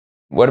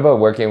What about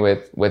working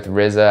with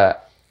RZA?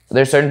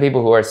 There's certain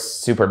people who are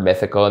super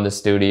mythical in the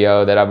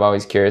studio that I'm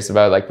always curious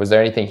about. Like, was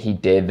there anything he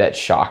did that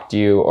shocked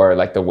you, or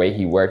like the way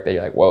he worked that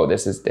you're like, whoa,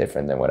 this is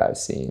different than what I've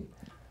seen?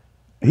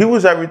 He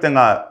was everything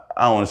I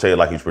don't want to say it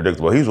like he's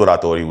predictable. He's what I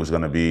thought he was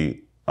going to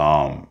be.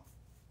 And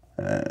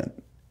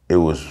it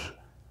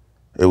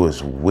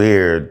was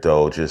weird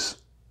though, just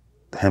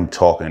him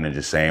talking and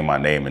just saying my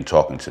name and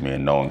talking to me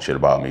and knowing shit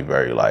about me.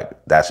 Very like,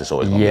 that's just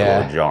always going to be a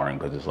little jarring,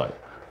 because it's like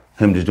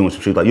him just doing some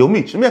shit like, yo,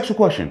 Meech, let me ask you a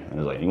question. And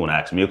it's like, you want to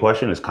ask me a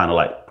question? It's kind of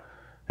like,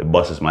 it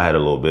busts my head a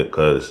little bit,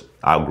 because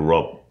I grew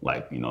up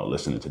like, you know,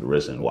 listening to the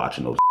RZA and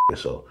watching those shit.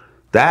 So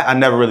that I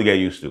never really get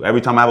used to.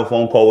 Every time I have a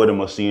phone call with him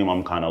or see him,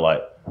 I'm kind of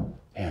like,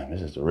 damn,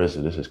 this is the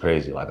RZA, this is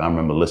crazy. Like, I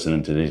remember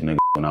listening to these niggas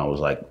when I was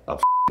like a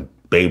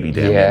baby,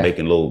 damn,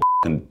 making little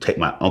tape.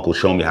 My uncle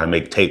showed me how to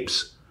make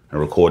tapes and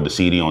record the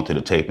CD onto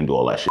the tape and do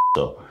all that shit.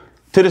 So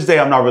to this day,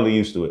 I'm not really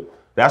used to it.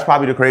 That's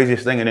probably the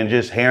craziest thing. And then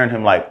just hearing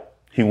him, like,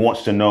 he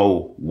wants to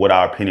know what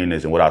our opinion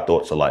is and what our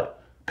thoughts are, like,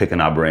 picking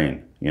our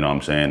brain. You know what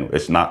I'm saying?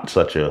 It's not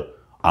such a,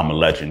 I'm a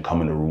legend, come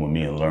in the room with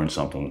me and learn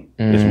something.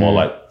 It's more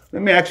like,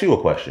 let me ask you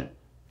a question.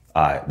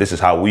 All right, this is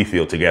how we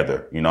feel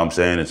together. You know what I'm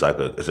saying? It's like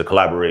it's a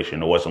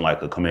collaboration. It wasn't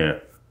like a come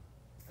here.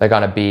 Like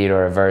on a beat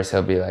or a verse,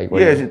 he'll be like,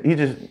 he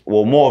just,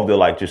 well, more of the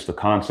like, just the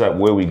concept,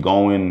 where we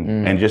going,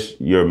 and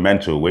just your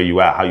mental, where you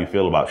at, how you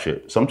feel about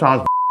shit.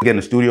 Sometimes get in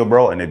the studio,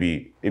 bro, and it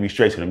be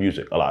straight to the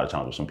music a lot of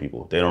times with some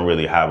people. They don't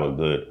really have a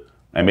good,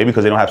 and maybe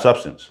because they don't have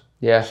substance.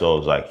 Yeah. So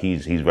it's like,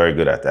 he's very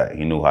good at that.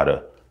 He knew how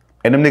to,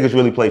 and them niggas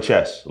really play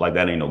chess. Like,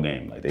 that ain't no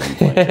game. Like, they be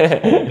playing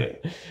chess all day.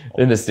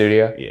 In the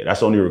studio? Yeah,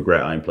 that's the only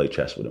regret. I ain't play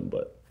chess with him,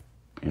 but,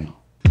 you know.